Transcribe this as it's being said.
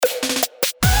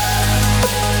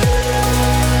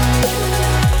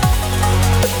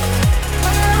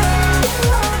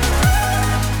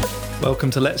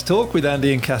Welcome to Let's Talk with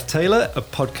Andy and Cath Taylor, a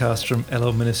podcast from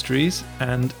Ellel Ministries.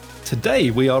 And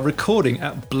today we are recording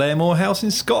at Blairmore House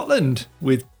in Scotland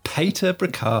with Peter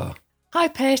Brokaar. Hi,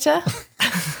 Peter.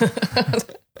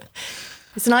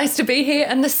 It's nice to be here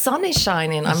and the sun is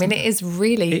shining. I mean, it is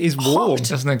really It is warm.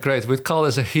 hot. Isn't it great? We'd call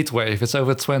this a heat wave. It's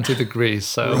over 20 degrees,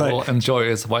 so Right. we'll enjoy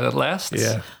it while it lasts.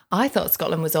 Yeah. I thought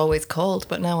Scotland was always cold,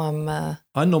 but now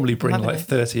I normally bring Lovely. like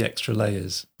 30 extra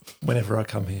layers whenever I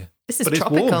come here. this is But it's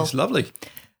tropical. warm, it's lovely.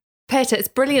 Peter, it's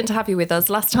brilliant to have you with us.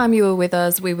 Last time you were with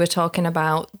us, we were talking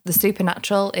about the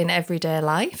supernatural in everyday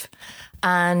life.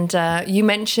 And you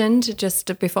mentioned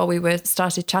just before we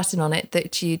started chatting on it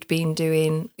that you'd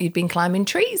been climbing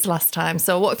trees last time.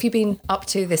 So what have you been up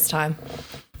to this time?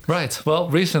 Right. Well,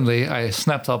 recently I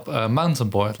snapped up a mountain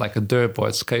board, like a dirt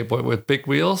board, skateboard with big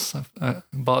wheels. I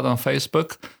bought it on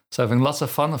Facebook. So having lots of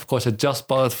fun. Of course, I just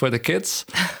bought it for the kids,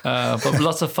 but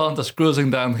lots of fun just cruising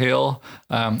downhill.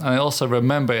 And I also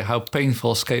remember how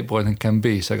painful skateboarding can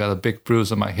be. So I got a big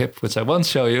bruise on my hip, which I won't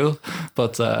show you,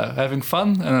 but having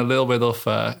fun and a little bit of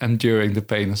enduring the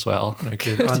pain as well. Very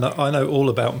good. I know all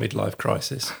about midlife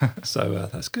crisis, so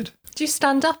that's good. Do you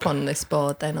stand up on this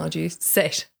board then, or do you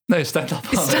sit? No, stand up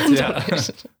on Stand it. on Yeah.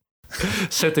 it.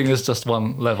 Sitting is just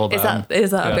one level Is down.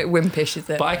 that Yeah. a bit wimpish, is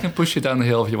it? But I can push you down the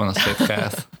hill if you want to sit,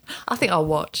 Cath. I think I'll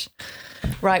watch.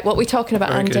 Right, what are we talking about,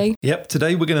 Very Andy? good. Yep,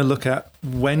 today we're going to look at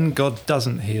when God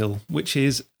doesn't heal, which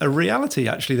is a reality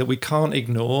actually that we can't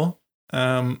ignore.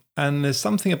 And there's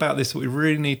something about this that we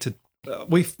really need to,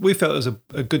 we felt it was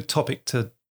a good topic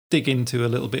to dig into a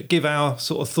little bit, give our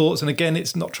sort of thoughts. And again,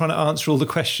 it's not trying to answer all the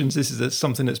questions. This is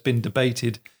something that's been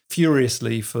debated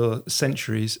furiously for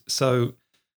centuries. So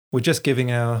we're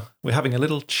having a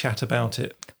little chat about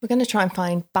it. We're going to try and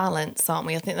find balance, aren't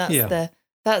we? I think that's Yeah.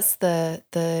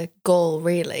 the goal,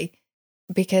 really,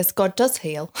 because God does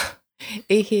heal.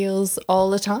 He heals all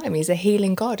the time. He's a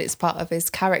healing God. It's part of his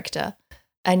character.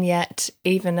 And yet,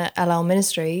 even at Ellel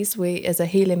Ministries, we, as a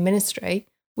healing ministry,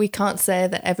 we can't say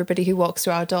that everybody who walks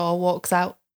through our door walks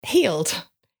out healed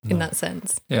in that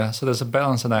sense. Yeah, so there's a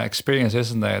balance in our experience,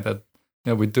 isn't there? That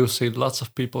we do see lots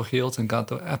of people healed and God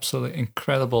do absolutely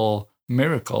incredible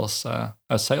miracles.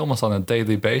 I'd say almost on a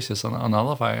daily basis on all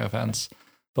of our events.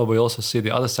 But we also see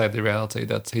the other side of the reality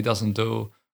that he doesn't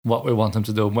do what we want him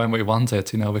to do when we want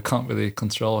it. We can't really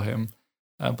control him.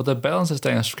 But the balance is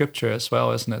there in Scripture as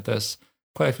well, isn't it? There's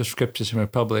quite a few scriptures, and we'll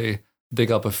probably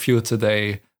dig up a few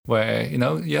today where,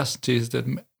 yes, Jesus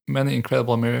did many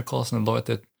incredible miracles and the Lord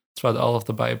did throughout all of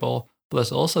the Bible. But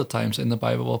there's also times in the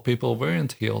Bible where people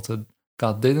weren't healed, that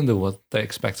God didn't do what they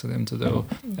expected him to do.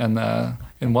 And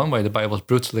in one way, the Bible is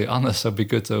brutally honest, so it'd be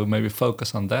good to maybe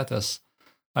focus on that as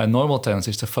our normal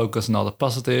tendency is to focus on all the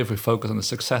positive, we focus on the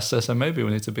successes, and maybe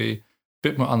we need to be a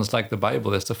bit more honest, like the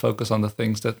Bible is, to focus on the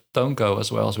things that don't go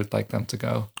as well as we'd like them to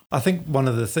go. I think one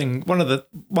of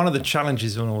the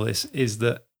challenges on all this is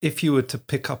that if you were to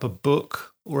pick up a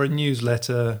book or a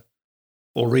newsletter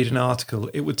or read an article,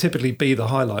 it would typically be the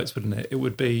highlights, wouldn't it? It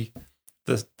would be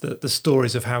the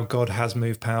stories of how God has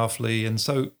moved powerfully, and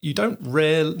so you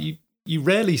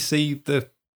rarely see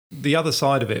the other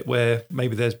side of it, where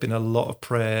maybe there's been a lot of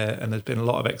prayer and there's been a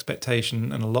lot of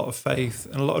expectation and a lot of faith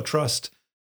and a lot of trust,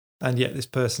 and yet this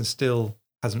person still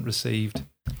hasn't received.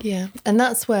 Yeah, and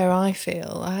that's where I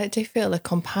do feel a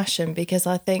compassion, because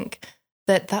I think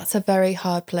that that's a very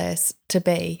hard place to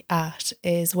be at,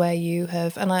 is where you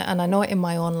have, and I know it in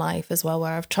my own life as well,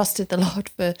 where I've trusted the Lord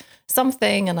for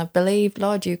something and I've believed,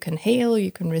 Lord, you can heal,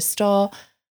 you can restore,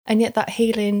 and yet that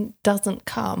healing doesn't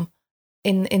come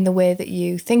in the way that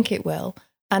you think it will.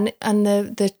 And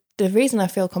the reason I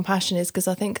feel compassion is because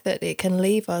I think that it can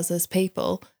leave us as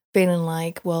people feeling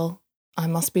like, well, I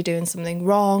must be doing something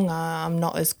wrong, I'm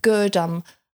not as good, I'm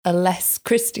a less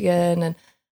Christian,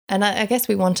 and I guess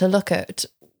we want to look at,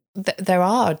 there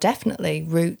are definitely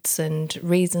roots and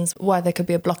reasons why there could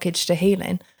be a blockage to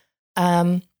healing.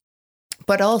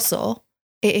 But also,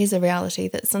 it is a reality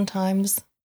that sometimes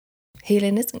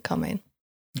healing isn't coming.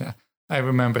 Yeah, I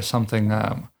remember something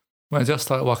when I just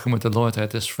started walking with the Lord. I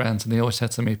had this friend, and he always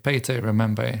said to me, Peter,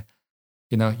 remember,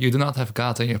 you do not have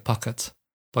God in your pocket,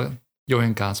 but you're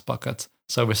in God's pocket.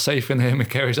 So we're safe in him, he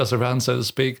carries us around, so to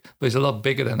speak, but he's a lot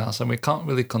bigger than us and we can't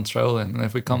really control him. And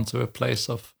if we come to a place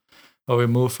of where we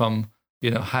move from,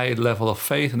 high level of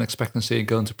faith and expectancy and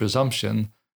go into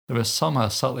presumption, then we somehow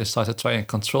subtly start to try and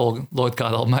control Lord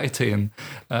God Almighty, and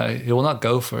he will not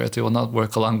go for it. He will not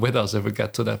work along with us if we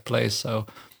get to that place. So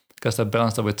because the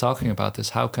balance that we're talking about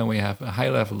is, how can we have a high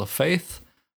level of faith?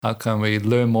 How can we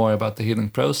learn more about the healing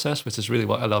process, which is really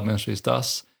what Ellel Ministries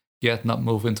does, yet not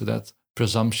move into that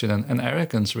presumption and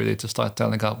arrogance, really, to start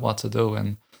telling God what to do.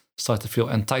 And start to feel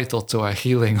entitled to our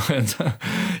healing and,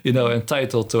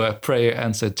 entitled to a prayer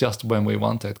answered just when we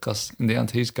want it. Because in the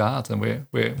end, he's God, and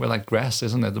we're like grass,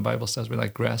 isn't it? The Bible says we're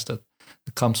like grass that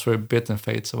comes for a bit and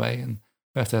fades away, and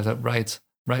we have to have that right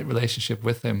relationship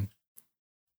with him.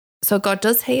 So God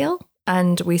does heal,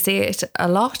 and we see it a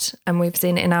lot, and we've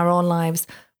seen it in our own lives.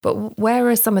 But where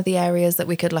are some of the areas that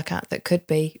we could look at that could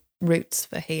be routes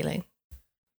for healing?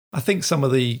 I think some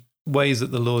of the ways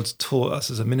that the Lord's taught us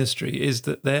as a ministry is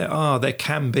that there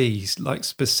can be like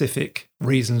specific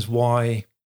reasons why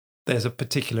there's a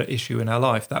particular issue in our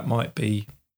life. That might be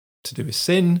to do with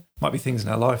sin, might be things in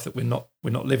our life that we're not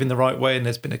living the right way, and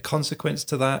there's been a consequence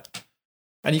to that.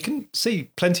 And you can see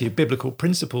plenty of biblical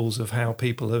principles of how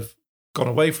people have gone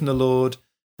away from the Lord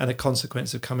and a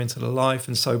consequence have come into their life.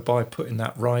 And so by putting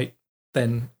that right,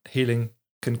 then healing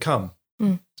can come.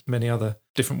 There's many other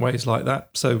different ways like that.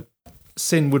 So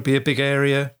sin would be a big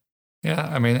area.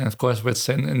 Yeah, I mean, of course, with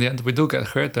sin, in the end, we do get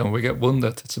hurt and we get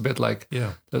wounded. It's a bit like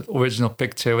the original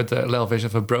picture with the Ellel vision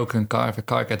of a broken car. If a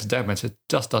car gets damaged, it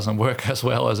just doesn't work as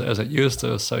well as it used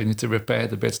to. So you need to repair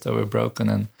the bits that were broken.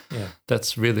 And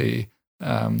that's really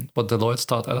what the Lord's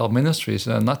taught at our ministries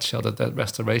in a nutshell, that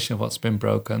restoration of what's been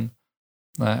broken.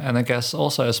 And I guess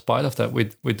also as part of that,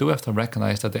 we do have to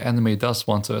recognize that the enemy does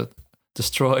want to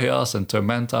destroy us and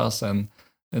torment us, and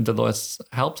the Lord's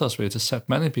helped us really to set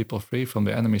many people free from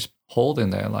the enemy's hold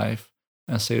in their life,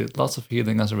 and see lots of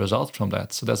healing as a result from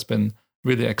that. So that's been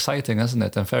really exciting, isn't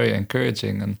it? And very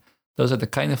encouraging. And those are the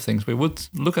kind of things we would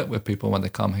look at with people when they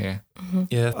come here. Mm-hmm.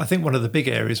 Yeah, I think one of the big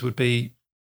areas would be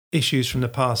issues from the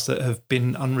past that have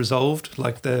been unresolved,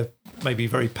 like the maybe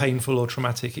very painful or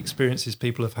traumatic experiences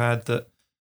people have had that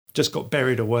just got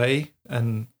buried away,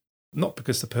 and not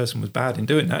because the person was bad in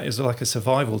doing that. It's like a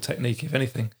survival technique, if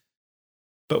anything.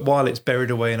 But while it's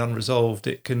buried away and unresolved,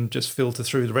 it can just filter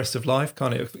through the rest of life,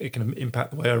 can't it? It can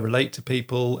impact the way I relate to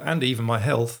people and even my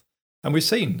health. And we've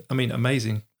seen,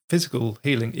 amazing physical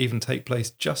healing even take place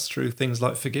just through things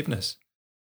like forgiveness,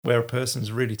 where a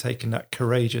person's really taken that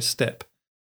courageous step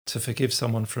to forgive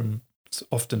someone from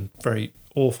often very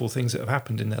awful things that have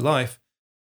happened in their life,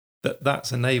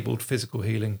 that's enabled physical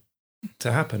healing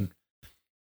to happen.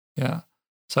 Yeah.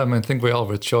 So I think we all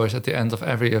rejoice at the end of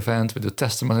every event. We do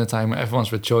testimony time where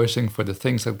everyone's rejoicing for the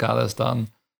things that God has done.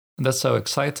 And that's so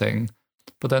exciting.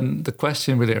 But then the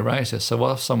question really arises, so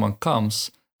what if someone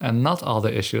comes and not all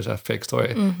the issues are fixed, or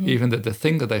even the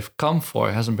thing that they've come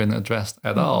for hasn't been addressed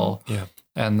at all? Yeah.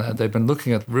 And they've been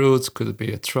looking at roots. Could it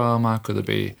be a trauma? Could it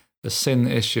be a sin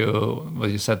issue? Well,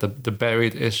 you said the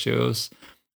buried issues.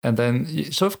 And then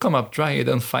you sort of come up dry, you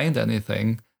don't find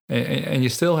anything. And you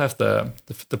still have the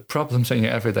problems in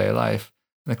your everyday life.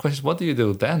 And the question is, what do you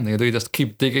do then? Do you just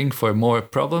keep digging for more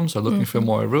problems or looking for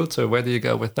more roots, or where do you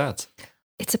go with that?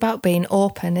 It's about being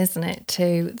open, isn't it,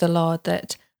 to the Lord,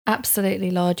 that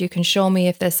absolutely, Lord, you can show me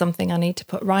if there's something I need to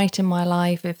put right in my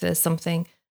life, if there's something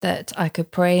that I could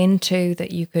pray into,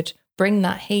 that you could bring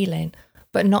that healing,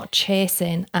 but not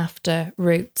chasing after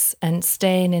roots and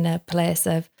staying in a place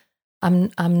of,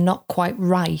 I'm not quite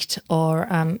right, or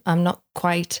I'm not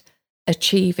quite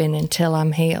achieving until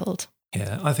I'm healed.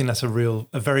 Yeah, I think that's a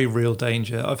very real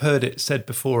danger. I've heard it said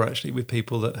before, actually, with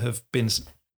people that have been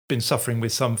suffering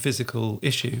with some physical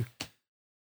issue,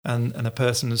 and a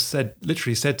person has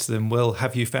literally said to them, "Well,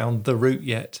 have you found the root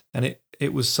yet?" And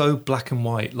it was so black and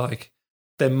white, like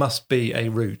there must be a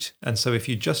root. And so if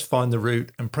you just find the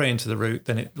root and pray into the root,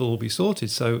 then it will all be sorted.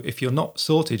 So if you're not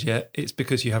sorted yet, it's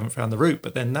because you haven't found the root.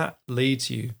 But then that leads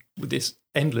you with this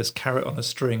endless carrot on a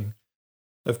string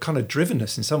of kind of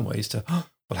drivenness in some ways to, well,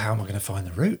 how am I going to find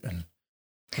the root? And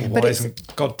why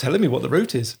isn't God telling me what the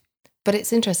root is? But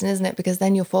it's interesting, isn't it? Because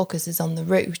then your focus is on the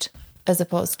root as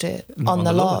opposed to on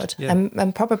the Lord. Yeah.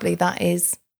 And probably that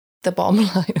is the bottom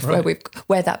line of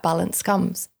where that balance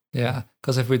comes. Yeah,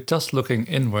 because if we're just looking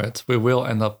inward, we will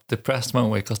end up depressed,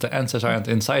 won't we? Because the answers aren't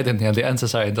inside in here, the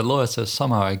answers are in the Lord. So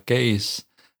somehow our gaze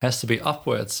has to be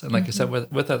upwards. And like you said,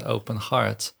 with that open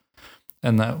heart.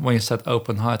 And when you said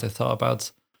open heart, I thought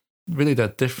about really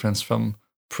that difference from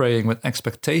praying with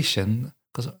expectation.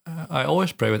 Because I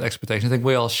always pray with expectation. I think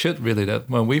we all should really, that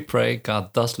when we pray,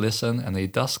 God does listen and he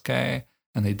does care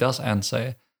and he does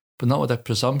answer. But not with that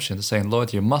presumption to saying,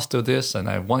 Lord, you must do this, and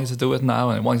I want you to do it now,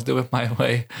 and I want you to do it my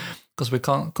way, because we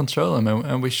can't control him,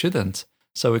 and we shouldn't.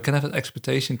 So we can have an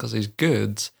expectation because he's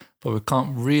good, but we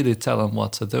can't really tell him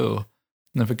what to do.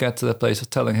 And if we get to the place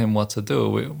of telling him what to do,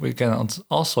 we get on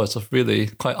all sorts of really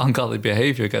quite ungodly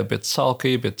behavior, get a bit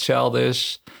sulky, a bit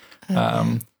childish.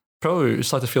 Probably we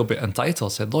start to feel a bit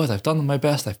entitled, say, Lord, I've done my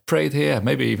best, I've prayed here,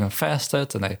 maybe even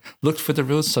fasted, and I looked for the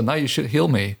roots, so now you should heal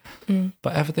me.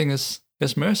 But everything is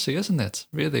His mercy, isn't it?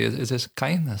 Really, it's His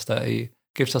kindness that He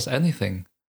gives us anything.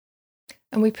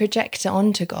 And we project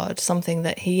onto God something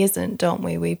that He isn't, don't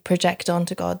we? We project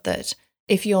onto God that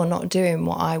if you're not doing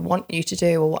what I want you to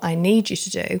do, or what I need you to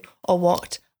do, or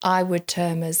what I would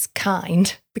term as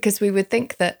kind, because we would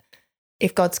think that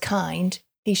if God's kind,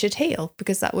 He should heal,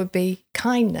 because that would be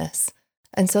kindness.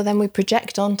 And so then we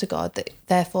project onto God that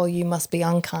therefore you must be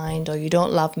unkind, or you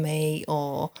don't love me,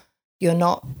 or you're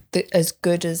not as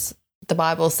good as the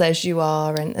Bible says you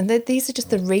are. And these are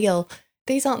just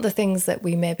these aren't the things that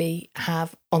we maybe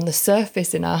have on the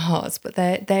surface in our hearts, but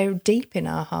they're deep in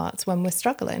our hearts when we're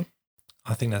struggling.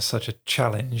 I think that's such a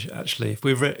challenge, actually.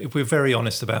 If we're very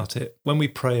honest about it, when we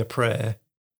pray a prayer,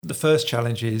 the first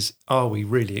challenge is, are we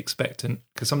really expectant?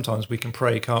 Because sometimes we can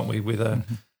pray, can't we, with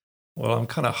well, I'm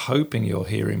kind of hoping you're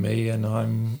hearing me, and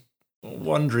I'm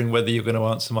wondering whether you're going to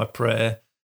answer my prayer.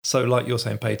 So like you're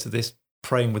saying, Peter, this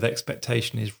praying with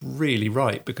expectation is really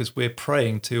right, because we're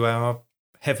praying to our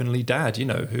heavenly dad,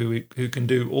 who can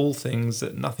do all things,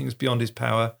 that nothing's beyond his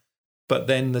power. But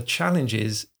then the challenge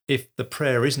is, if the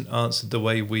prayer isn't answered the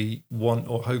way we want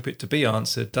or hope it to be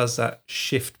answered, does that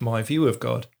shift my view of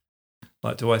God?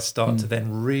 Like, do I start to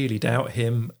then really doubt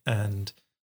him and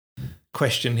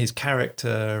question his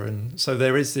character? And so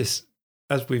there is this,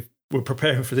 as we were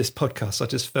preparing for this podcast, I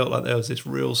just felt like there was this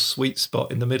real sweet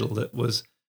spot in the middle that was,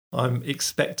 I'm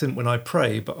expectant when I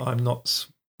pray, but I'm not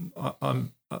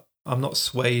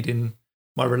swayed in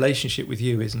my relationship with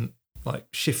you, isn't like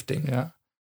shifting. Yeah.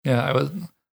 I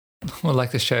would like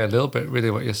to share a little bit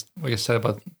really what you said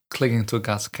about clinging to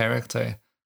God's character.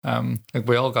 Like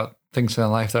we all got things in our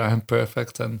life that are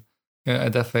imperfect, and I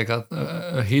definitely got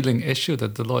a healing issue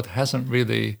that the Lord hasn't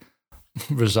really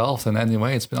resolved in any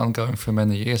way. It's been ongoing for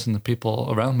many years, and the people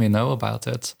around me know about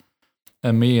it.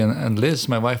 And me and Liz,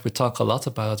 my wife, we talk a lot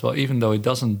about, well, even though he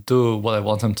doesn't do what I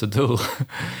want him to do,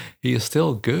 he is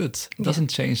still good. He doesn't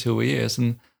change who he is.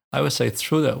 And I would say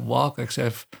through that walk,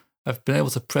 actually, I've been able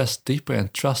to press deeper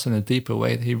and trust in a deeper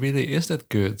way that he really is that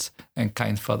good and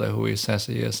kind Father who he says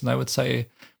he is. And I would say,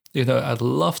 I'd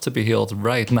love to be healed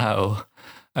right now.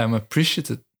 I'm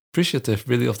appreciative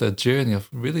really of that journey of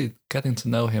really getting to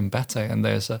know him better. And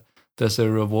there's a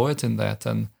reward in that,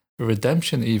 and a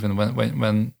redemption even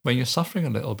when you're suffering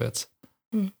a little bit.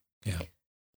 Yeah.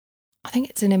 I think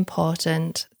it's an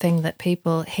important thing that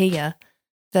people hear,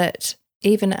 that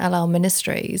even at Ellel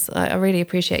Ministries, I really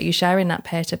appreciate you sharing that,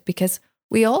 Peter, because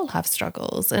we all have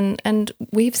struggles, and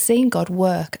we've seen God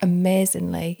work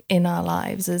amazingly in our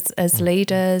lives as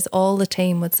leaders. All the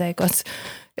team would say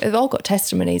they've all got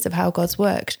testimonies of how God's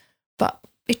worked, but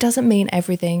it doesn't mean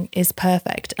everything is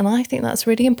perfect. And I think that's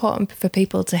really important for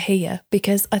people to hear,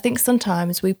 because I think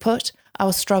sometimes we put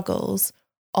our struggles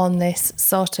on this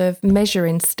sort of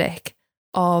measuring stick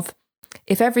of,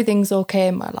 if everything's okay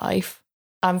in my life,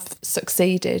 I've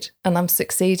succeeded, and I'm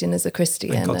succeeding as a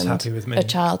Christian and God's happy with me, a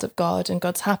child of God, and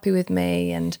God's happy with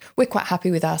me, and we're quite happy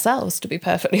with ourselves, to be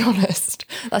perfectly honest.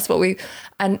 That's what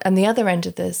and the other end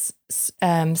of this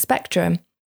spectrum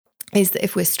is that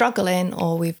if we're struggling,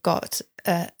 or we've got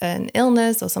an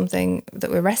illness or something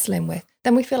that we're wrestling with,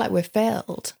 then we feel like we've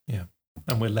failed. Yeah,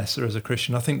 and we're lesser as a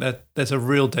Christian. I think that there's a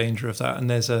real danger of that, and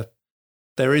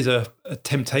there is a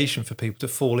temptation for people to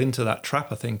fall into that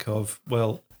trap, I think, of,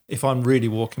 well, if I'm really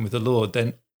walking with the Lord,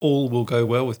 then all will go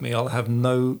well with me. I'll have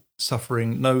no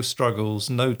suffering, no struggles,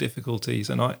 no difficulties.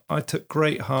 And I took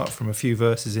great heart from a few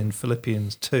verses in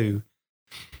Philippians 2,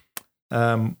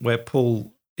 where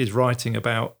Paul is writing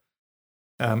about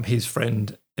his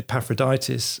friend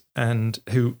Epaphroditus, and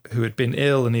who had been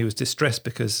ill, and he was distressed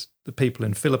because the people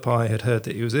in Philippi had heard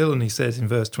that he was ill. And he says in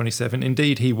verse 27,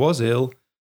 indeed, he was ill,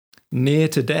 near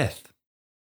to death.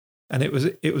 And it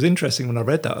was interesting when I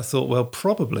read that. I thought, well,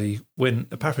 probably when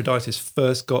Epaphroditus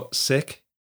first got sick,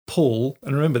 Paul,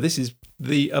 and remember, this is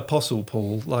the Apostle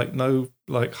Paul, like no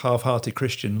half-hearted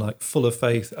Christian, like full of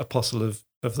faith, apostle of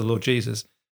the Lord Jesus.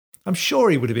 I'm sure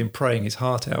he would have been praying his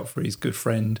heart out for his good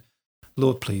friend.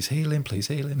 Lord, please heal him, please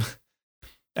heal him.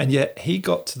 And yet he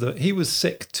was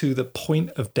sick to the point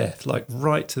of death, like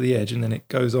right to the edge. And then it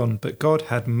goes on, but God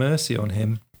had mercy on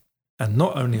him, and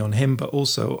not only on him, but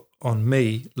also on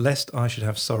me, lest I should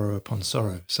have sorrow upon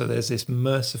sorrow. So there's this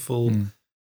merciful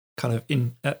kind of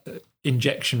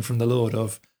injection from the Lord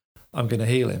of, I'm going to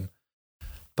heal him.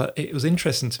 But it was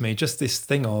interesting to me, just this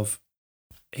thing of,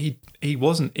 he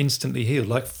wasn't instantly healed.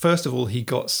 Like, first of all, he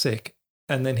got sick,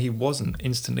 and then he wasn't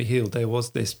instantly healed. There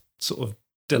was this sort of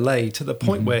delay to the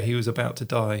point where he was about to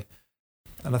die.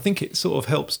 And I think it sort of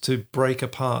helps to break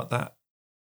apart that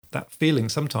feeling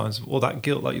sometimes, or that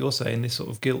guilt, like you're saying, this sort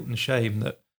of guilt and shame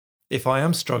that if I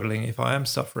am struggling, if I am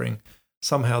suffering,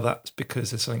 somehow that's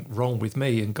because there's something wrong with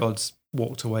me and God's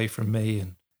walked away from me.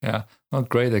 And Yeah, a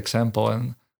great example,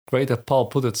 and great that Paul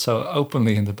put it so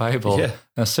openly in the Bible. Yeah.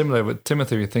 And similar with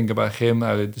Timothy, we think about him,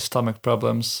 the stomach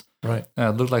problems. right,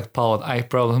 It looked like Paul had eye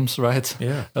problems, right?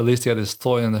 yeah, At least he had his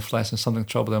thorn in the flesh and something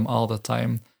troubled him all the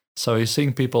time. So he's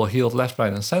seeing people healed left,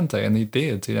 right, and center, and he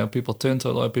did. People turned to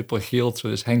a lot of people healed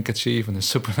through his handkerchief and his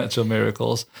supernatural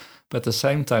miracles. But at the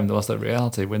same time, there was that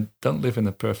reality. We don't live in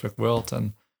a perfect world,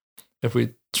 and if we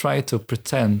try to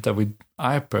pretend that we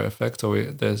are perfect, or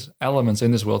there's elements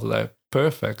in this world that are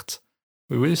perfect,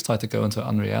 we really start to go into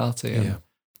unreality. And yeah,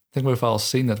 I think we've all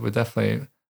seen that. We're definitely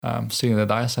seeing at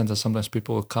our center, sometimes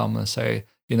people will come and say,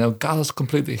 God has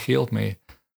completely healed me.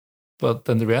 But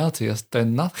then the reality is they're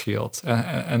not healed.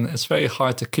 And it's very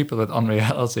hard to keep it with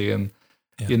unreality. And,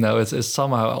 it's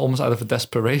somehow almost out of a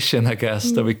desperation, I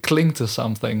guess, that we cling to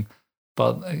something.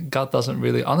 But God doesn't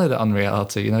really honor the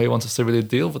unreality. He wants us to really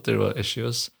deal with the real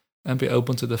issues and be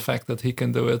open to the fact that he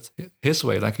can do it his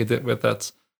way, like he did with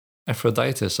that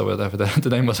Aphroditus or whatever the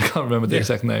name was. I can't remember the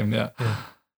exact name. Yeah.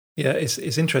 Yeah,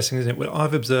 it's interesting, isn't it? Well,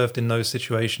 I've observed in those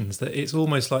situations that it's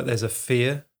almost like there's a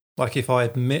fear. Like if I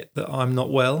admit that I'm not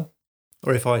well,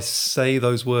 or if I say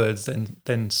those words,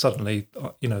 then suddenly,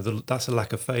 that's a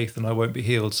lack of faith and I won't be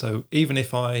healed. So even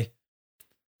if my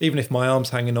arm's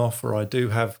hanging off, or I do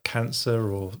have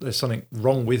cancer, or there's something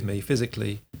wrong with me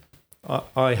physically,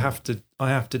 I have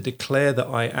to declare that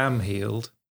I am healed,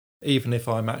 even if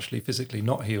I'm actually physically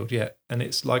not healed yet. And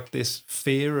it's like this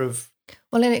fear of.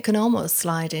 Well, and it can almost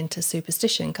slide into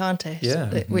superstition, can't it?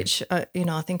 Yeah. Which I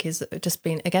think is just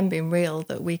being real,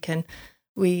 that we can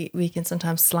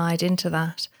sometimes slide into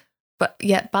that. But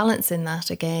yet balancing that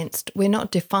against, we're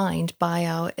not defined by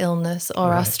our illness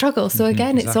or our struggle. So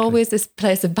again, it's always this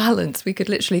place of balance. We could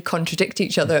literally contradict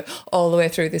each other all the way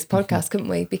through this podcast, couldn't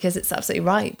we? Because it's absolutely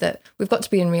right that we've got to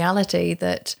be in reality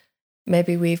that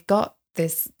maybe we've got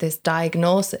this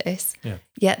diagnosis,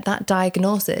 yet that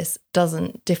diagnosis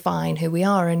doesn't define who we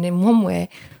are. And in one way,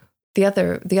 the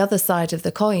other side of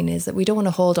the coin is that we don't want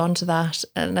to hold on to that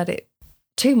and let it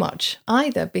too much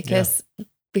either, because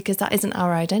that isn't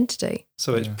our identity.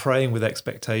 So it's praying with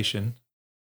expectation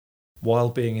while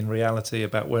being in reality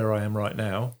about where I am right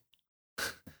now,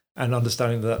 and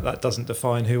understanding that doesn't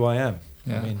define who I am.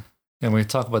 Yeah. When we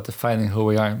talk about defining who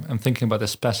we are, I'm thinking about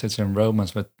this passage in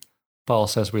Romans where Paul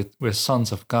says we're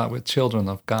sons of God, we're children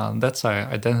of God. And that's our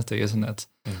identity, isn't it?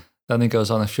 Yeah. Then he goes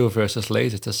on a few verses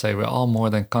later to say we're all more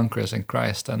than conquerors in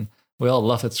Christ. And we all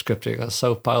love that scripture. It's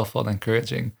so powerful and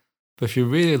encouraging. But if you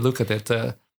really look at it,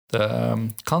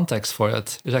 the context for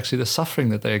it is actually the suffering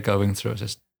that they're going through.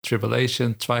 There's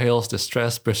tribulation, trials,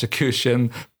 distress,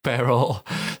 persecution, peril.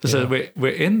 So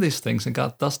we're in these things, and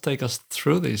God does take us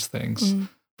through these things.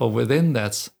 But within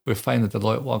that, we find that the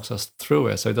Lord walks us through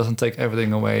it. So He doesn't take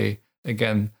everything away,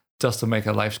 again, just to make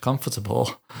our lives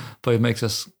comfortable, but it makes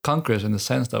us conquerors in the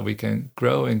sense that we can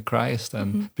grow in Christ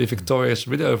and be victorious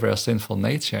really over our sinful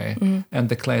nature and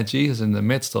declare Jesus in the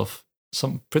midst of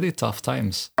some pretty tough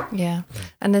times. Yeah.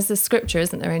 And there's a scripture,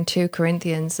 isn't there, in 2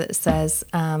 Corinthians that says,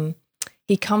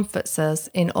 He comforts us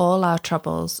in all our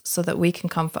troubles so that we can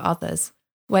comfort others.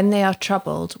 When they are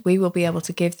troubled, we will be able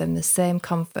to give them the same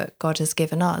comfort God has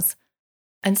given us.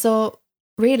 And so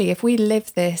really, if we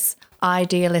live this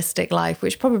idealistic life,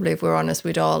 which probably, if we're honest,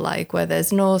 we'd all like, where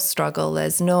there's no struggle,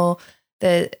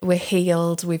 we're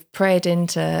healed, we've prayed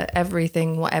into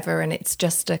everything, whatever, and it's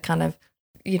just a kind of,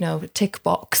 tick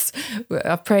box.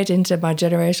 I've prayed into my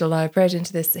generational life, I prayed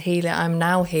into this healing, I'm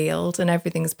now healed and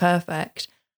everything's perfect.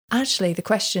 Actually, the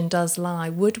question does lie,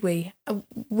 would we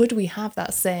have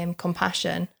that same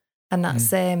compassion and that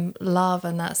same love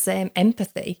and that same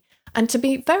empathy? And to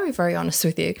be very, very honest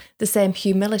with you, the same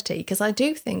humility, because I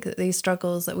do think that these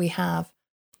struggles that we have,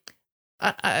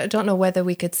 I don't know whether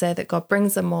we could say that God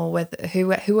brings them or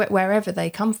wherever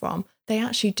they come from, they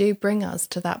actually do bring us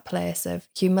to that place of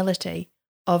humility,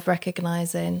 of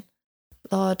recognizing,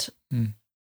 Lord,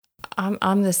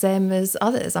 I'm the same as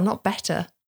others. I'm not better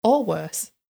or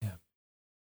worse. Yeah,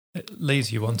 it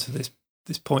leads you on to this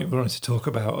point we wanted to talk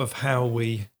about of how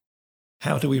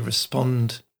do we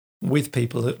respond with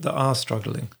people that are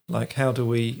struggling? Like how do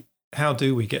we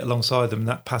get alongside them?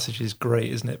 That passage is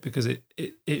great, isn't it? Because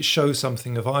it shows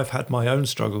something of I've had my own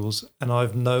struggles and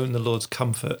I've known the Lord's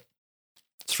comfort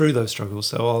through those struggles.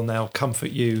 So I'll now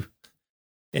comfort you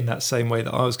in that same way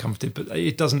that I was comforted. But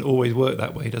it doesn't always work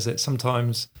that way, does it?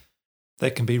 Sometimes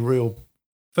there can be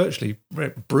virtually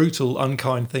brutal,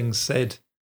 unkind things said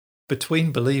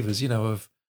between believers, of,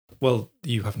 well,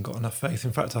 you haven't got enough faith.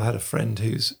 In fact, I had a friend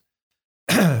whose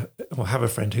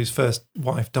first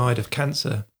wife died of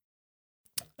cancer.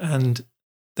 And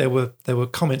there were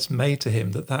comments made to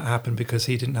him that happened because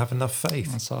he didn't have enough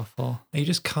faith. That's awful. And you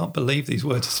just can't believe these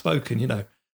words are spoken, you know.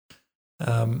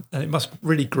 And it must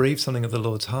really grieve something of the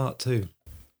Lord's heart too.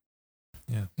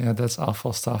 Yeah, that's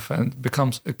awful stuff, and it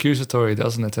becomes accusatory,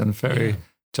 doesn't it? And very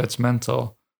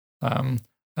judgmental.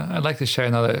 I'd like to share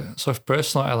another sort of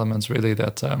personal element, really,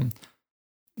 that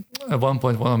at one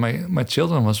point one of my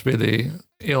children was really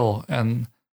ill, and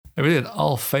I really had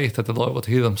all faith that the Lord would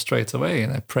heal them straight away.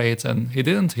 And I prayed, and He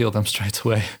didn't heal them straight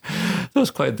away. It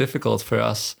was quite difficult for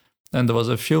us. And there was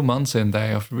a few months in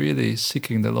there of really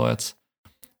seeking the Lord.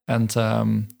 And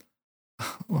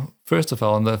first of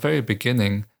all, in the very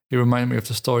beginning, He reminded me of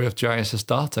the story of Jairus'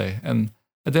 daughter. And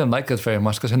I didn't like it very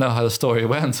much because I know how the story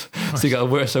went. So she got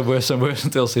worse and worse and worse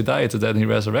until she died, and then He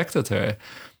resurrected her.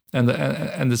 And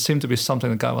it seemed to be something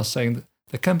that God was saying, that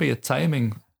there can be a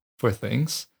timing for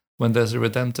things when there's a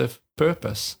redemptive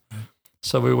purpose.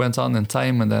 So we went on in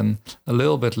time, and then a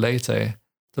little bit later,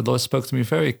 the Lord spoke to me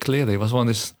very clearly. It was one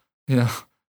of these,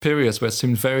 periods where it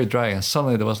seemed very dry, and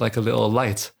suddenly there was like a little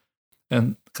light.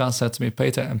 And God said to me,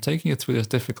 Peter, I'm taking you through this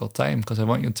difficult time because I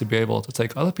want you to be able to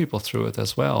take other people through it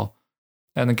as well.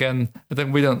 And again, I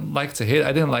think we don't like to hear.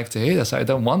 I didn't like to hear this. I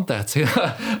don't want that.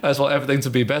 I just want everything to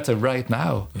be better right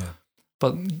now. Yeah.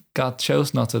 But God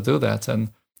chose not to do that.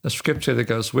 And the scripture that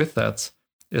goes with that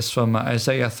is from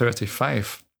Isaiah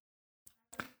 35.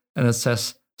 And it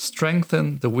says,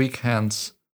 strengthen the weak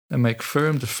hands and make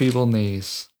firm the feeble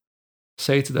knees.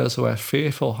 Say to those who are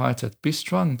fearful-hearted, be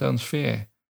strong, don't fear,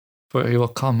 for He will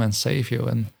come and save you.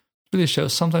 And it really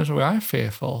shows sometimes we are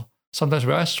fearful. Sometimes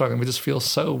we are struggling. We just feel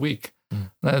so weak.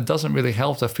 And it doesn't really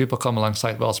help if people come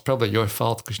alongside, well, it's probably your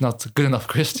fault because you're not a good enough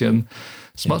Christian.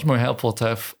 It's much more helpful to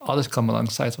have others come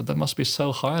alongside, but that must be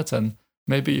so hard. And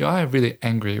maybe you are really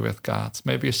angry with God.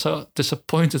 Maybe you're so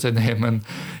disappointed in Him, and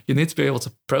you need to be able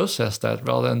to process that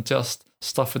rather than just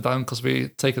stuff it down because we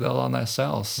take it all on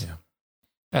ourselves. Yeah.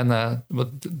 And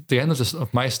but the end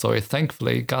of my story,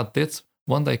 thankfully, God did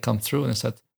one day come through and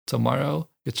said, tomorrow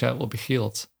your child will be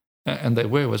healed. And they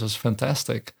were, which was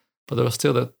fantastic. But there was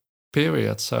still that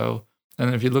period. So,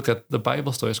 and if you look at the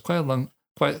Bible stories, quite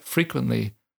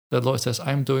frequently, the Lord says,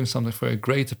 I'm doing something for a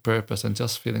greater purpose than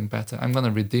just feeling better. I'm going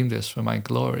to redeem this for my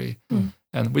glory.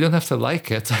 And we don't have to like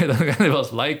it. I don't think any of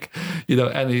us like,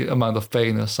 any amount of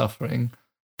pain or suffering.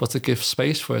 But to give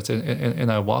space for it in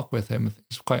our walk with Him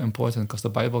is quite important because the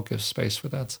Bible gives space for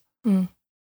that. And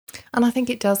I think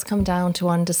it does come down to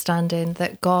understanding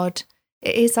that God,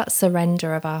 it is that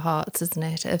surrender of our hearts, isn't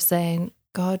it? Of saying,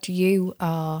 God, you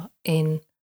are in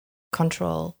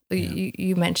control. Yeah.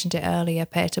 You mentioned it earlier,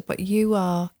 Peter, but you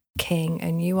are King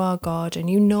and you are God and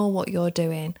you know what you're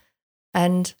doing.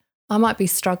 And I might be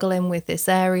struggling with this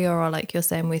area, or like you're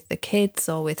saying, with the kids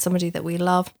or with somebody that we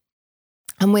love.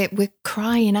 And we're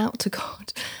crying out to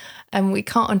God and we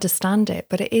can't understand it.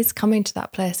 But it is coming to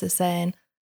that place of saying,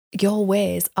 your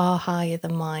ways are higher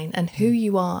than mine, and who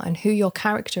you are and who your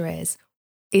character is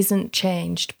isn't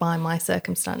changed by my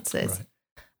circumstances. Right.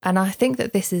 And I think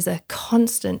that this is a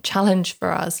constant challenge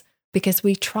for us because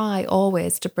we try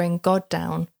always to bring God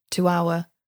down to our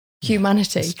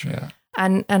humanity. That's true, yeah.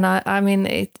 And I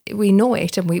mean, we know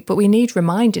it, but we need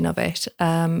reminding of it.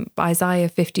 Isaiah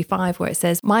 55, where it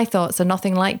says, my thoughts are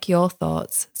nothing like your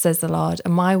thoughts, says the Lord,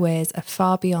 and my ways are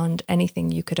far beyond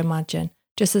anything you could imagine.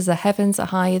 Just as the heavens are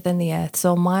higher than the earth,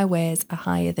 so my ways are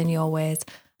higher than your ways,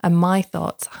 and my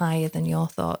thoughts higher than your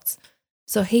thoughts.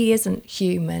 So He isn't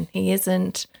human. He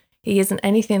isn't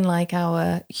anything like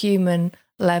our human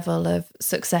level of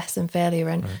success and failure.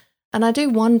 And I do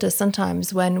wonder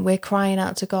sometimes when we're crying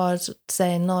out to God,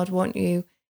 saying, Lord, won't you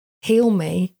heal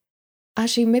me?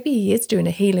 Actually, maybe He is doing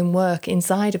a healing work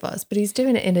inside of us, but He's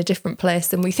doing it in a different place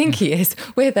than we think He is.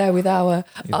 We're there with our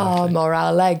arm or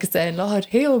our leg saying, Lord,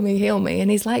 heal me, heal me. And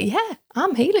He's like, yeah,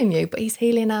 I'm healing you. But He's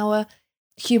healing our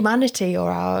humanity or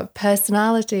our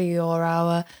personality or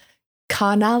our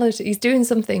carnality. He's doing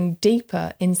something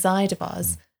deeper inside of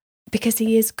us because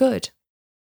He is good.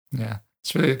 Yeah.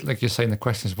 It's really, like you're saying, the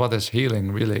question is, what is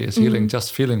healing really? Is healing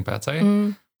just feeling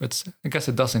better? But I guess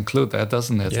it does include that,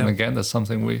 doesn't it? Yeah. And again, that's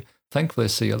something we thankfully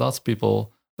see. A lot of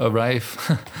people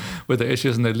arrive with their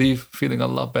issues and they leave feeling a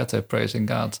lot better, praising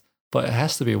God. But it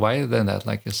has to be wider than that,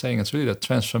 like you're saying. It's really the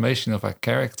transformation of our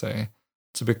character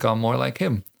to become more like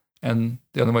Him. And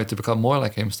the only way to become more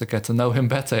like Him is to get to know Him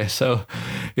better. So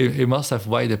He must have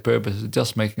wider purpose,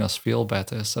 just making us feel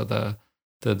better. So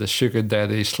the sugar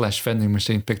daddy / vending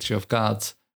machine picture of God,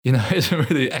 isn't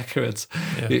really accurate.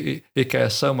 Yeah. He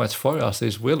cares so much for us.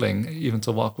 He's willing even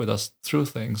to walk with us through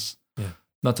things,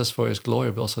 not just for His glory,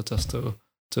 but also just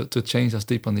to change us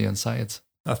deep on the inside.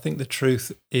 I think the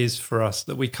truth is for us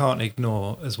that we can't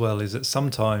ignore as well is that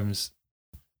sometimes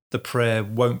the prayer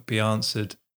won't be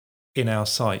answered in our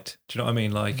sight. Do you know what I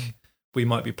mean? Like we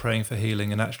might be praying for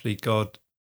healing and actually God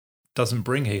doesn't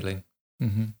bring healing.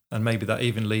 Mm-hmm. And maybe that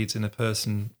even leads in a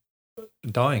person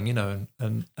dying, you know,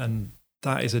 and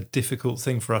that is a difficult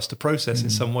thing for us to process in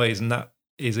some ways. And that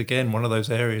is, again, one of those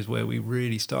areas where we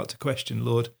really start to question,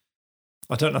 Lord,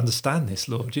 I don't understand this,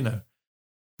 Lord, you know.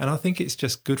 And I think it's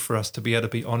just good for us to be able to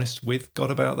be honest with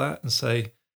God about that and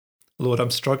say, Lord,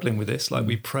 I'm struggling with this. Like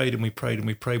we prayed and we prayed and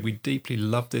we prayed. We deeply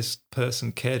loved this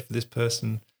person, cared for this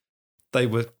person. They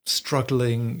were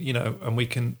struggling, you know, and we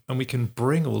can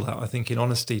bring all that, I think, in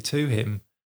honesty to him.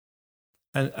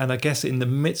 And I guess in the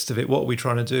midst of it, what we're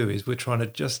trying to do is we're trying to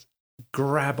just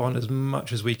grab on as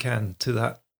much as we can to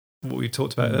that, what we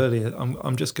talked about earlier.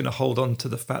 I'm just going to hold on to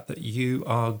the fact that you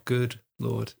are good,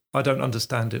 Lord. I don't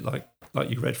understand it like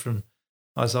you read from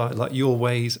Isaiah, like your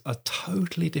ways are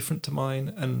totally different to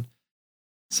mine. And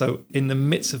so in the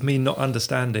midst of me not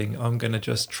understanding, I'm going to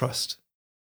just trust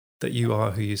that you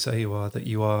are who you say you are, that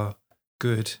you are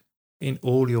good in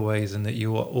all your ways and that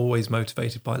you are always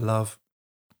motivated by love.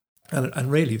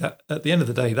 And really, that at the end of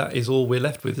the day, that is all we're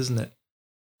left with, isn't it?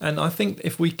 And I think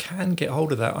if we can get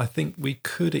hold of that, I think we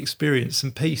could experience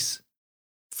some peace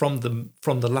from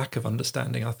the lack of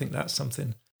understanding. I think that's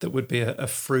something that would be a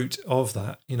fruit of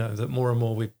that, you know, that more and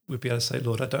more we'd be able to say,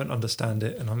 Lord, I don't understand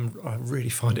it and I really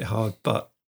find it hard,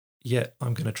 but yet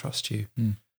I'm going to trust you.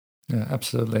 Yeah,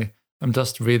 absolutely. I'm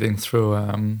just reading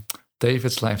through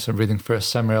David's life, so reading 1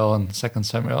 Samuel and 2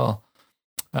 Samuel.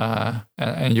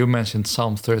 And you mentioned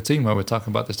Psalm 13 where we're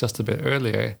talking about this just a bit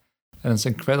earlier. And it's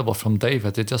incredible from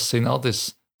David. You've just seen all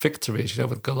these victories, you know,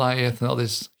 with Goliath and all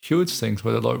these huge things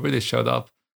where the Lord really showed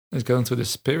up. He's going through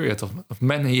this period of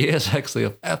many years, actually,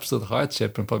 of absolute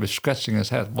hardship and probably scratching his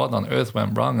head. What on earth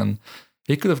went wrong? And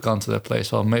he could have gone to that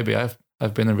place. Well, maybe I've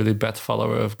been a really bad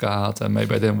follower of God and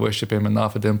maybe I didn't worship him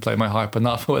enough. I didn't play my harp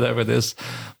enough or whatever it is.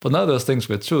 But none of those things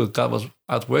were true. God was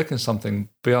outworking something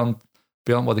beyond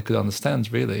what he could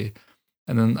understand, really.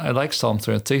 And then I like Psalm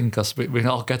 13 because we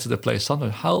all get to the place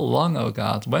sometimes. How long, oh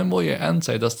God? When will you end?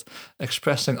 Just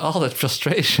expressing all that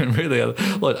frustration, really.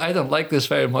 Lord, I don't like this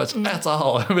very much at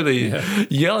all. Really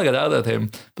yelling it out at him.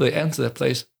 But they end to the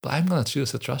place, but I'm going to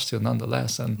choose to trust you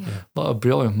nonetheless. And what a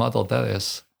brilliant model that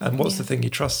is. And what's the thing he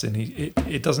trusts in?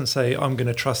 It doesn't say, I'm going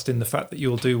to trust in the fact that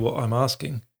you'll do what I'm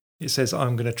asking. It says,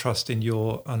 I'm going to trust in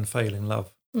your unfailing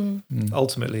love.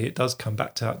 Ultimately, it does come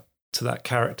back to that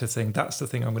character thing. That's the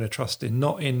thing I'm going to trust in.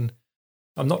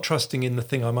 I'm not trusting in the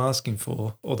thing I'm asking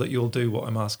for or that you'll do what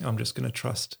I'm asking. I'm just going to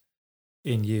trust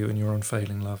in you and your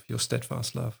unfailing love, your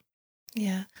steadfast love.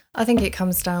 Yeah. I think it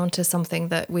comes down to something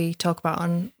that we talk about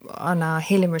on our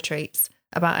healing retreats,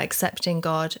 about accepting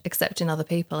God, accepting other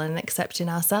people and accepting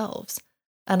ourselves.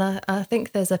 And I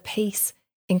think there's a peace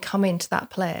in coming to that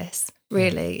place,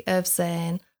 really, of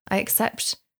saying, I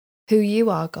accept who you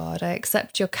are, God. I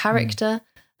accept your character.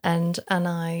 And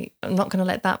I'm not going to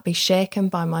let that be shaken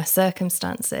by my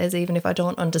circumstances, even if I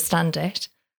don't understand it.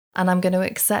 And I'm going to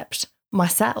accept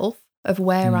myself of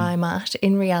where I'm at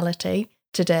in reality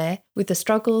today with the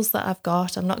struggles that I've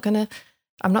got. I'm not going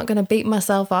to beat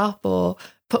myself up or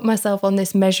put myself on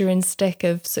this measuring stick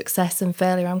of success and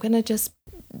failure. I'm going to just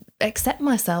accept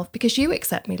myself because you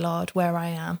accept me, Lord, where I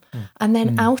am. And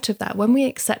then out of that, when we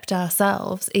accept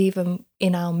ourselves, even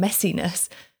in our messiness,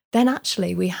 then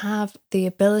actually we have the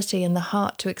ability and the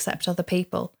heart to accept other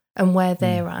people and where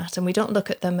they're at. And we don't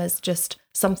look at them as just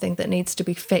something that needs to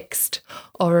be fixed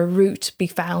or a route be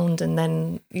found and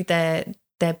then they're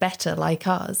better like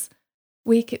us.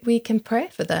 We can pray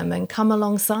for them and come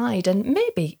alongside. And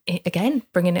maybe, again,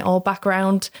 bringing it all back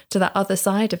around to that other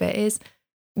side of it is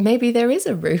maybe there is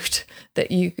a route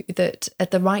that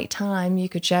at the right time you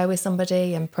could share with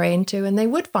somebody and pray into and they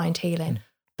would find healing.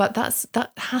 But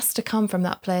that has to come from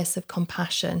that place of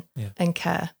compassion and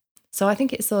care. So I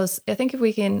think it's us. I think if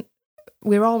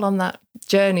we're all on that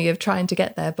journey of trying to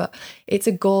get there, but it's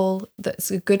a goal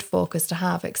that's a good focus to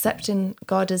have, accepting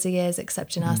God as he is,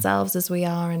 accepting ourselves as we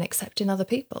are, and accepting other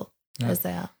people as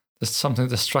they are. There's something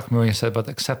that struck me when you said about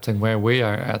accepting where we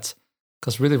are at.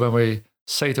 Because really when we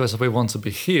say to us that we want to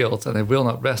be healed and I will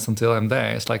not rest until I'm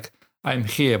there, it's like, I'm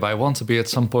here, but I want to be at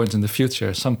some point in the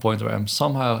future, some point where I'm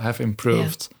somehow have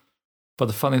improved. But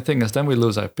the funny thing is then we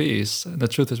lose our peace. And the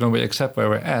truth is when we accept where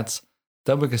we're at,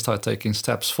 then we can start taking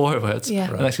steps forward.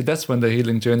 And actually that's when the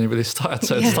healing journey really starts.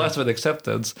 So it starts with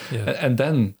acceptance. And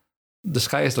then the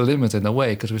sky is the limit in a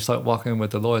way because we start walking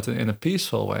with the Lord in a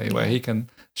peaceful way where he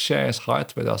can share his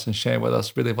heart with us and share with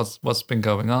us really what's been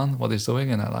going on, what he's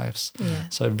doing in our lives.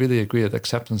 So I really agree that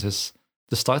acceptance is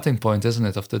the starting point, isn't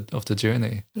it, of the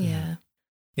journey? Yeah.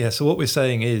 Yeah. So what we're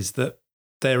saying is that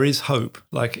there is hope.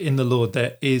 Like in the Lord,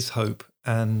 there is hope,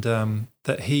 and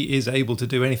that He is able to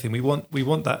do anything. We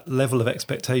want that level of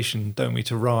expectation, don't we,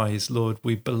 to rise. Lord,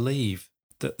 we believe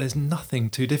that there's nothing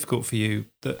too difficult for you.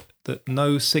 That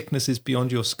no sickness is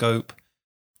beyond your scope.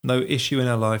 No issue in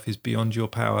our life is beyond your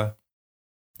power.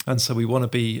 And so we want to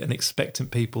be an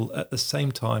expectant people at the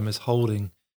same time as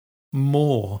holding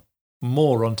more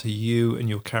onto you and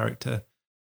your character.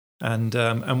 And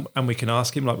we can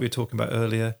ask Him, like we were talking about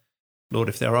earlier, Lord,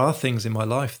 if there are things in my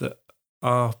life that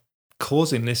are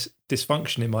causing this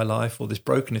dysfunction in my life or this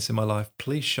brokenness in my life,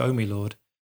 please show me, Lord.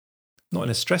 Not in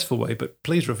a stressful way, but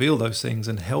please reveal those things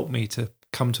and help me to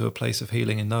come to a place of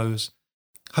healing in those.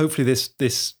 Hopefully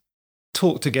this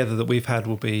talk together that we've had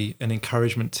will be an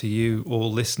encouragement to you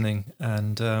all listening.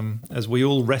 And as we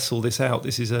all wrestle this out,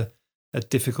 this is a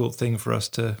difficult thing for us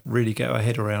to really get our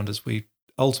head around as we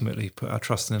ultimately put our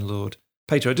trust in the Lord.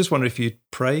 Peter, I just wonder if you'd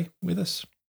pray with us.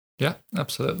 Yeah,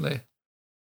 absolutely.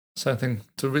 So I think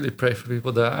to really pray for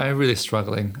people that are really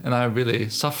struggling and are really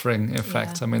suffering, in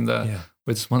fact. I mean,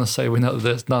 we just want to say we know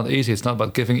that it's not easy. It's not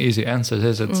about giving easy answers,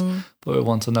 is it? But we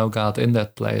want to know God in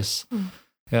that place.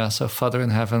 Yeah, so Father in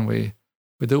heaven, we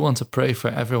do want to pray for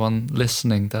everyone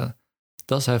listening that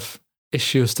does have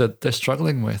issues that they're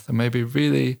struggling with and maybe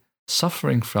really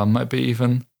suffering from, might be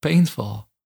even painful.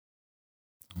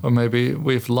 Or maybe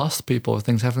we've lost people,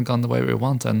 things haven't gone the way we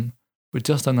want and we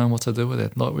just don't know what to do with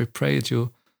it. Lord, we pray that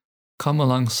you come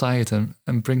alongside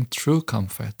and bring true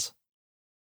comfort.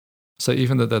 So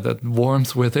even that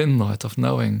warmth within, Lord, of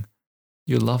knowing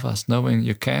you love us, knowing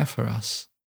you care for us,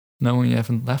 knowing you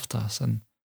haven't left us. And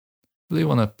really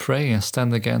want to pray and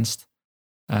stand against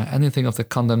anything of the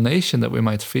condemnation that we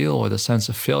might feel or the sense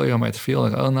of failure we might feel,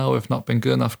 like, oh no, we've not been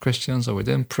good enough Christians or we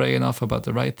didn't pray enough about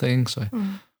the right things. Or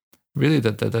really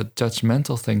that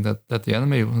judgmental thing that the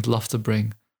enemy would love to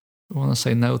bring. We want to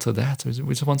say no to that. We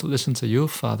just want to listen to you,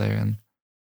 Father, and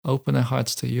open our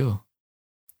hearts to you.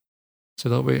 So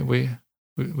that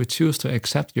we choose to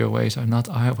accept your ways are not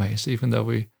our ways, even though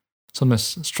we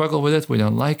sometimes struggle with it, we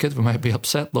don't like it, we might be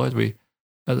upset, Lord.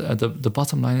 The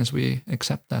bottom line is we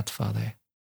accept that, Father.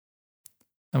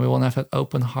 And we want to have that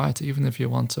open heart, even if you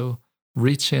want to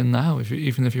reach in now,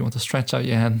 even if you want to stretch out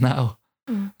your hand now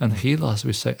and heal us,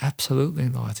 we say, absolutely,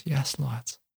 Lord. Yes,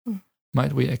 Lord.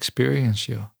 Might we experience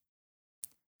you.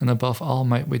 And above all,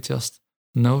 might we just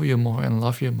know you more and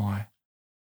love you more.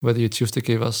 Whether you choose to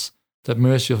give us that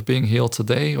mercy of being healed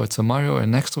today or tomorrow or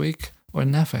next week or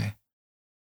never.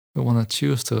 We want to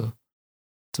choose to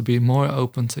be more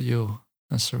open to you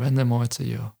and surrender more to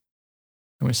you.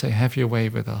 And we say, have your way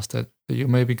with us, that you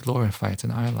may be glorified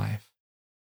in our life.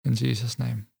 In Jesus'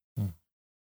 name.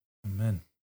 Amen.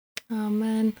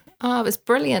 Amen. Oh, it was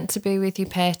brilliant to be with you,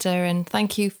 Peter, and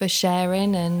thank you for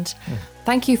sharing and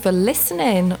thank you for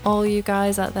listening, all you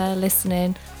guys out there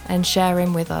listening and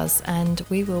sharing with us, and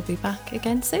we will be back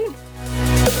again soon.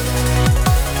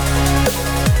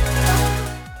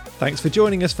 Thanks for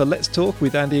joining us for Let's Talk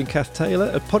with Andy and Cath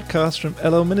Taylor, a podcast from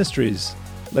Ellel Ministries.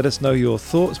 Let us know your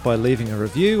thoughts by leaving a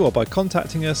review or by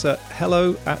contacting us at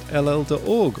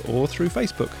hello@ellel.org or through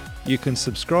Facebook. You can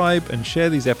subscribe and share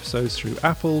these episodes through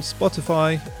Apple,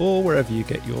 Spotify, or wherever you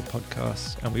get your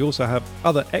podcasts. And we also have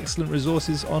other excellent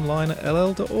resources online at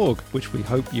ellel.org, which we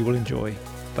hope you will enjoy.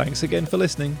 Thanks again for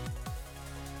listening.